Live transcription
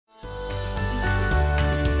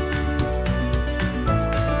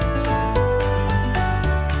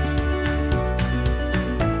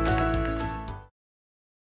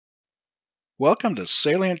Welcome to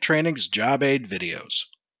Salient Training's Job Aid videos.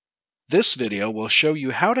 This video will show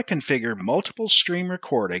you how to configure multiple stream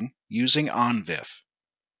recording using ONVIF.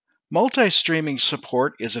 Multi-streaming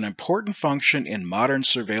support is an important function in modern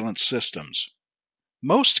surveillance systems.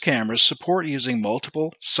 Most cameras support using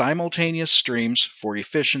multiple simultaneous streams for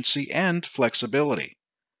efficiency and flexibility.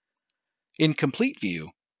 In Complete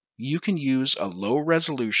View, you can use a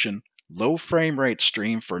low-resolution, low frame rate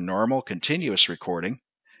stream for normal continuous recording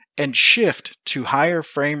and shift to higher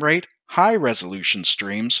frame rate, high resolution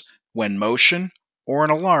streams when motion or an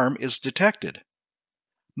alarm is detected.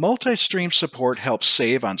 Multi-stream support helps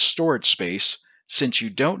save on storage space since you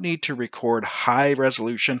don't need to record high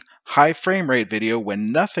resolution, high frame rate video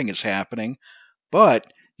when nothing is happening,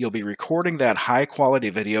 but you'll be recording that high quality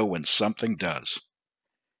video when something does.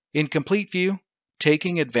 In Complete View,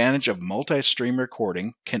 taking advantage of multi-stream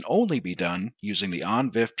recording can only be done using the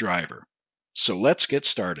ONVIF driver. So let's get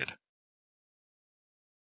started.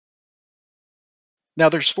 Now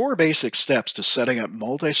there's 4 basic steps to setting up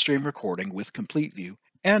multi-stream recording with Complete View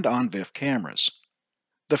and ONVIF cameras.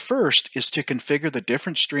 The first is to configure the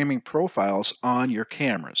different streaming profiles on your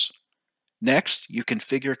cameras. Next, you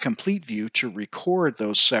configure Complete View to record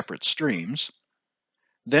those separate streams.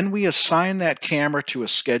 Then we assign that camera to a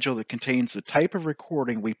schedule that contains the type of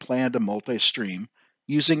recording we plan to multi-stream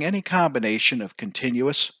using any combination of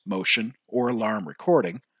continuous, motion, or alarm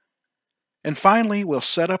recording. And finally, we'll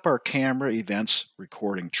set up our camera events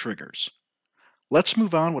recording triggers. Let's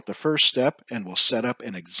move on with the first step and we'll set up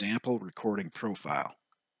an example recording profile.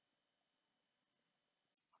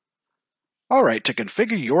 Alright, to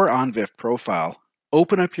configure your ONVIF profile,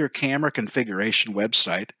 open up your camera configuration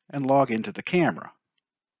website and log into the camera.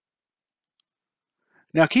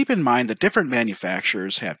 Now keep in mind that different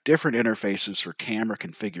manufacturers have different interfaces for camera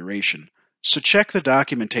configuration, so check the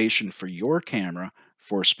documentation for your camera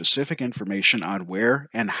for specific information on where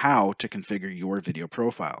and how to configure your video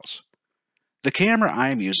profiles. The camera I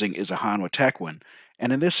am using is a Hanwha Techwin,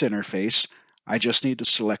 and in this interface, I just need to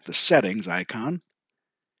select the settings icon,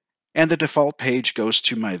 and the default page goes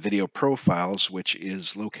to my video profiles, which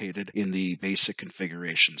is located in the basic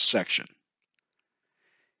configuration section.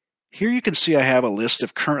 Here you can see I have a list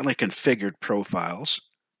of currently configured profiles.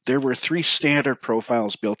 There were 3 standard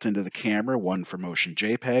profiles built into the camera, one for motion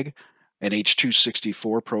JPEG, an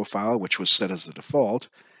H.264 profile which was set as the default,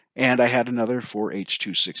 and I had another for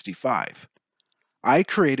H.265. I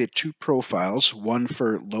created 2 profiles, one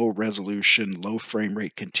for low resolution, low frame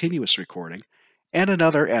rate continuous recording, and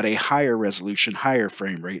another at a higher resolution, higher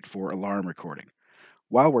frame rate for alarm recording.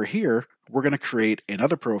 While we're here, we're going to create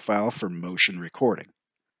another profile for motion recording.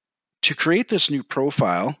 To create this new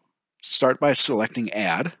profile, start by selecting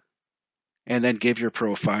Add, and then give your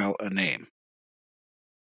profile a name.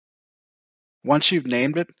 Once you've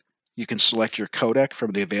named it, you can select your codec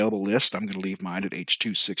from the available list. I'm going to leave mine at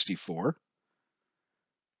H.264.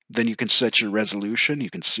 Then you can set your resolution. You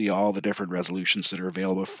can see all the different resolutions that are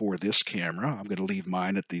available for this camera. I'm going to leave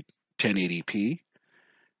mine at the 1080p.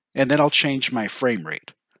 And then I'll change my frame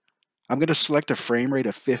rate. I'm going to select a frame rate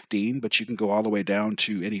of 15, but you can go all the way down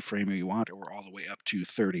to any frame you want, or all the way up to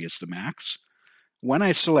 30 is the max. When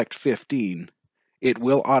I select 15, it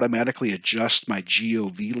will automatically adjust my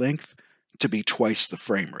GOV length to be twice the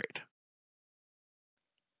frame rate.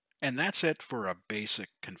 And that's it for a basic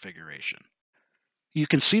configuration. You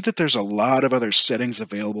can see that there's a lot of other settings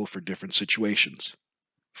available for different situations.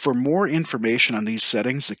 For more information on these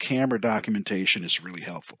settings, the camera documentation is really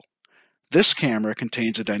helpful. This camera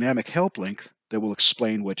contains a dynamic help link that will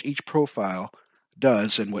explain what each profile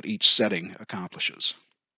does and what each setting accomplishes.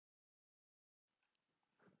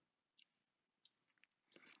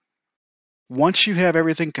 Once you have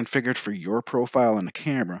everything configured for your profile on the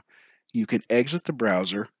camera, you can exit the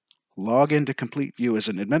browser, log into Complete View as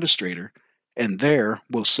an administrator, and there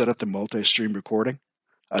we'll set up the multi-stream recording,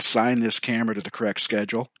 assign this camera to the correct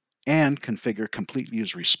schedule, and configure Complete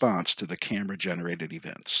View's response to the camera-generated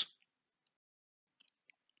events.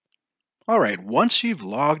 Alright, once you've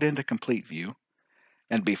logged into Complete View,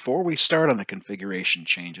 and before we start on the configuration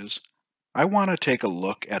changes, I want to take a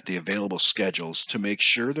look at the available schedules to make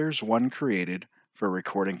sure there's one created for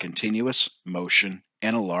recording continuous, motion,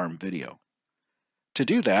 and alarm video. To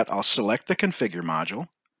do that, I'll select the Configure module,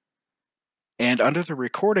 and under the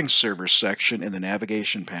Recording Server section in the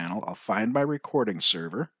navigation panel, I'll find my recording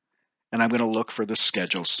server, and I'm going to look for the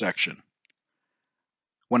Schedules section.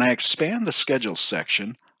 When I expand the Schedules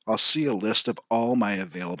section, I'll see a list of all my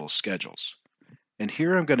available schedules. And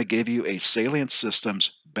here I'm going to give you a Salient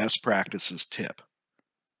Systems best practices tip.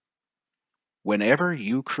 Whenever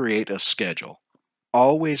you create a schedule,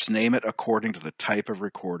 Always name it according to the type of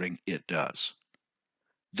recording it does.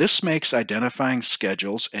 This makes identifying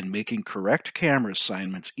schedules and making correct camera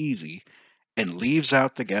assignments easy and leaves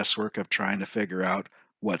out the guesswork of trying to figure out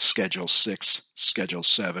what Schedule 6, Schedule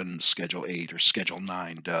 7, Schedule 8, or Schedule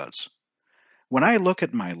 9 does. When I look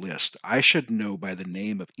at my list, I should know by the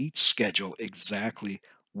name of each schedule exactly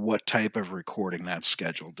what type of recording that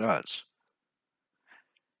schedule does.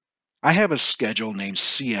 I have a schedule named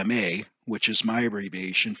CMA, which is my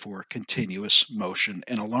abbreviation for Continuous Motion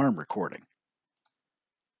and Alarm Recording.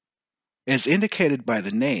 As indicated by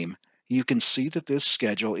the name, you can see that this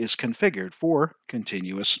schedule is configured for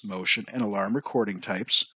continuous motion and alarm recording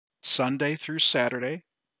types, Sunday through Saturday,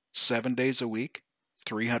 7 days a week,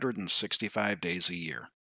 365 days a year.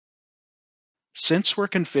 Since we're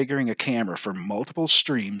configuring a camera for multiple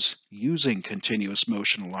streams using continuous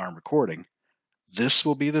motion alarm recording, this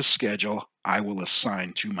will be the schedule I will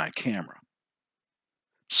assign to my camera.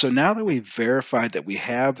 So now that we've verified that we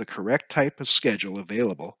have the correct type of schedule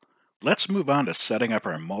available, let's move on to setting up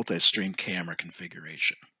our multi-stream camera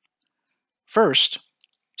configuration. First,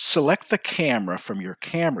 select the camera from your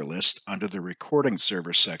camera list under the Recording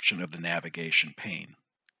Server section of the navigation pane.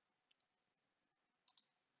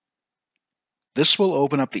 This will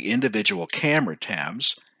open up the individual camera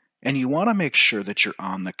tabs, and you want to make sure that you're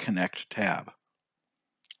on the Connect tab.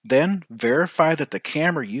 Then verify that the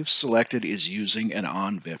camera you've selected is using an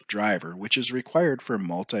ONVIF driver, which is required for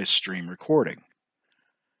multi-stream recording.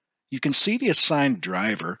 You can see the assigned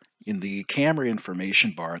driver in the camera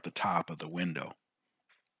information bar at the top of the window.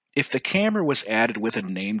 If the camera was added with a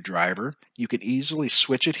named driver, you can easily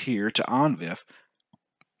switch it here to ONVIF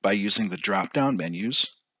by using the drop-down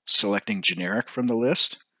menus, selecting Generic from the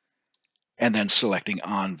list, and then selecting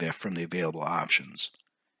ONVIF from the available options.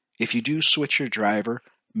 If you do switch your driver,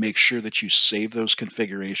 make sure that you save those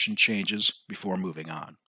configuration changes before moving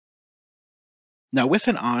on. Now with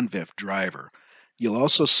an ONVIF driver, you'll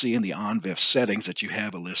also see in the ONVIF settings that you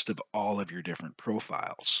have a list of all of your different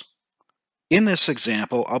profiles. In this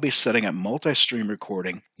example, I'll be setting up multi-stream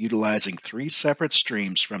recording utilizing 3 separate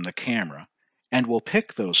streams from the camera, and we'll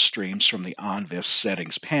pick those streams from the ONVIF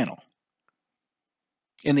settings panel.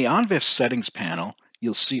 In the ONVIF settings panel,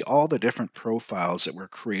 you'll see all the different profiles that were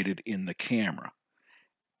created in the camera.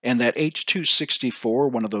 And that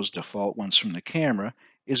H.264, one of those default ones from the camera,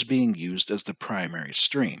 is being used as the primary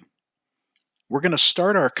stream. We're going to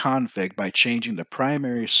start our config by changing the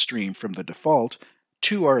primary stream from the default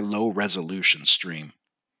to our low resolution stream.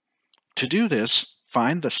 To do this,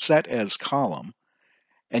 find the Set As column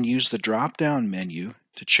and use the drop-down menu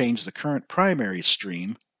to change the current primary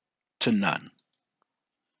stream to None.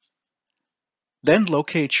 Then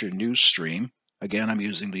locate your new stream. Again, I'm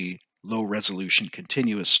using the low resolution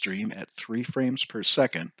continuous stream at 3 frames per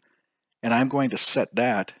second, and I'm going to set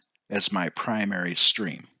that as my primary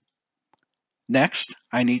stream. Next,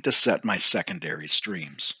 I need to set my secondary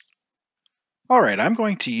streams. Alright, I'm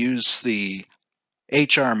going to use the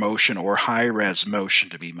HR motion or high-res motion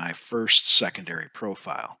to be my first secondary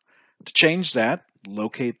profile. To change that,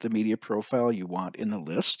 locate the media profile you want in the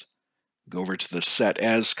list, go over to the Set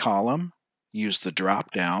As column, use the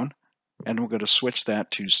drop-down, and we're going to switch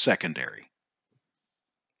that to secondary.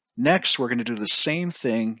 Next, we're going to do the same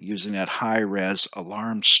thing using that high-res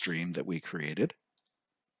alarm stream that we created,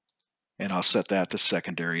 and I'll set that to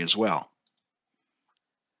secondary as well.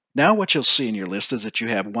 Now what you'll see in your list is that you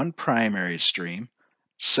have one primary stream,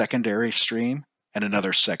 secondary stream, and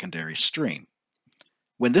another secondary stream.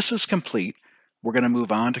 When this is complete, we're going to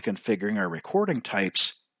move on to configuring our recording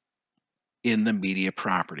types in the Media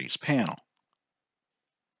Properties panel.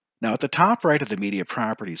 Now at the top right of the Media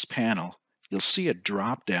Properties panel, you'll see a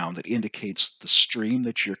drop-down that indicates the stream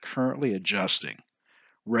that you're currently adjusting.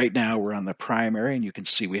 Right now we're on the primary, and you can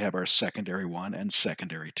see we have our secondary 1 and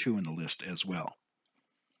secondary 2 in the list as well.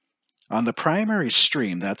 On the primary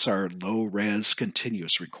stream, that's our low-res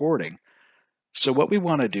continuous recording. So what we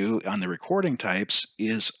want to do on the recording types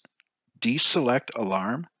is deselect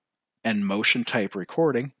alarm and motion type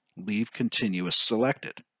recording, leave continuous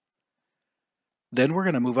selected. Then we're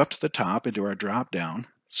going to move up to the top into our drop-down,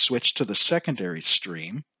 switch to the secondary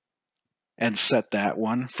stream, and set that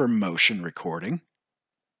one for motion recording.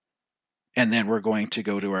 And then we're going to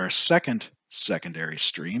go to our second secondary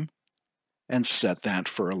stream and set that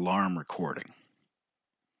for alarm recording.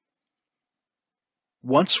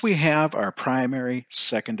 Once we have our primary,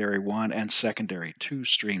 secondary 1, and secondary 2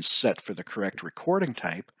 streams set for the correct recording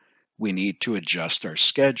type, we need to adjust our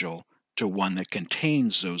schedule to one that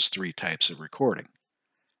contains those 3 types of recording.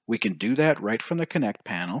 We can do that right from the Connect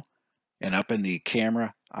panel, and up in the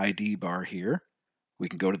Camera ID bar here, we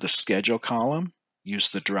can go to the Schedule column use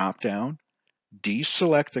the drop-down,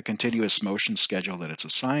 deselect the continuous motion schedule that it's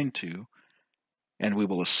assigned to, and we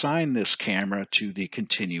will assign this camera to the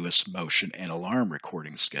continuous motion and alarm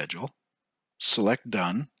recording schedule. Select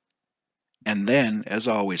Done, and then, as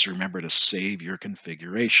always, remember to save your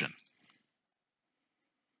configuration.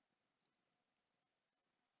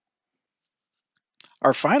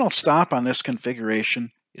 Our final stop on this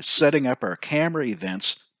configuration is setting up our camera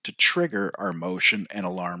events to trigger our motion and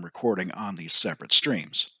alarm recording on these separate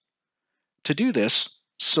streams. To do this,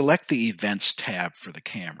 select the Events tab for the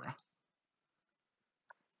camera.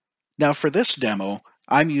 Now for this demo,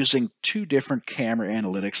 I'm using two different camera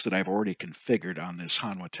analytics that I've already configured on this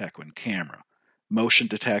Hanwha Techwin camera: motion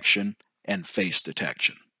detection and face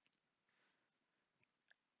detection.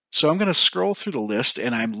 So I'm going to scroll through the list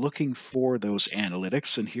and I'm looking for those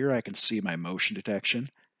analytics, and here I can see my motion detection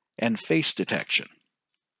and face detection.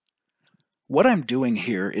 What I'm doing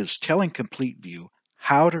here is telling Complete View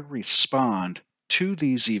how to respond to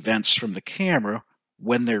these events from the camera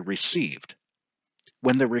when they're received.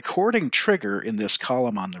 When the recording trigger in this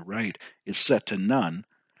column on the right is set to none,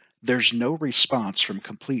 there's no response from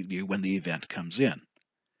Complete View when the event comes in.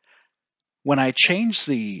 When I change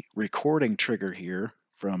the recording trigger here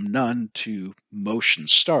from none to motion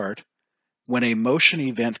start, when a motion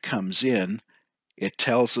event comes in, it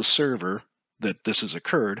tells the server that this has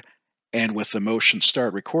occurred, and with the motion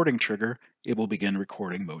start recording trigger, it will begin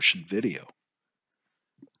recording motion video.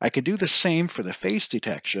 I could do the same for the face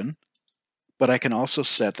detection, but I can also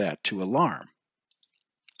set that to alarm.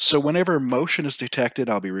 So whenever motion is detected,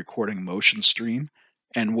 I'll be recording motion stream,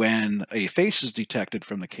 and when a face is detected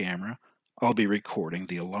from the camera, I'll be recording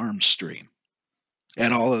the alarm stream.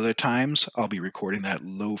 At all other times, I'll be recording that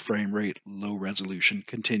low frame rate, low resolution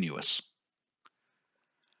continuous.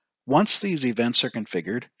 Once these events are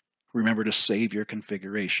configured, remember to save your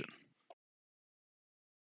configuration.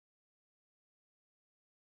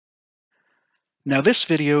 Now this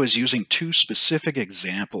video is using two specific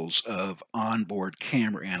examples of onboard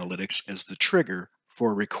camera analytics as the trigger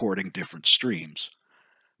for recording different streams.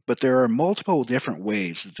 But there are multiple different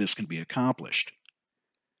ways that this can be accomplished.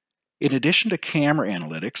 In addition to camera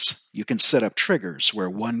analytics, you can set up triggers where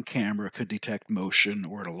one camera could detect motion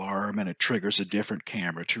or an alarm and it triggers a different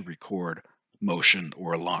camera to record motion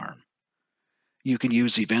or alarm. You can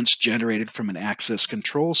use events generated from an access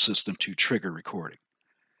control system to trigger recording.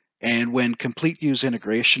 And when Complete View's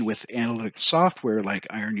integration with analytic software like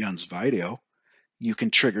IronYun's Video, you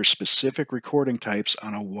can trigger specific recording types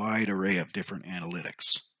on a wide array of different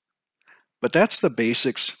analytics. But that's the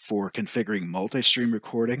basics for configuring multi-stream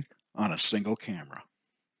recording on a single camera.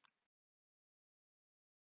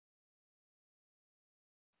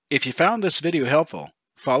 If you found this video helpful,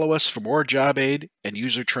 follow us for more job aid and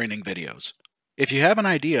user training videos. If you have an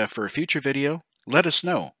idea for a future video, let us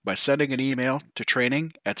know by sending an email to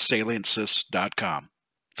training@salientsys.com.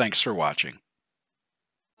 Thanks for watching.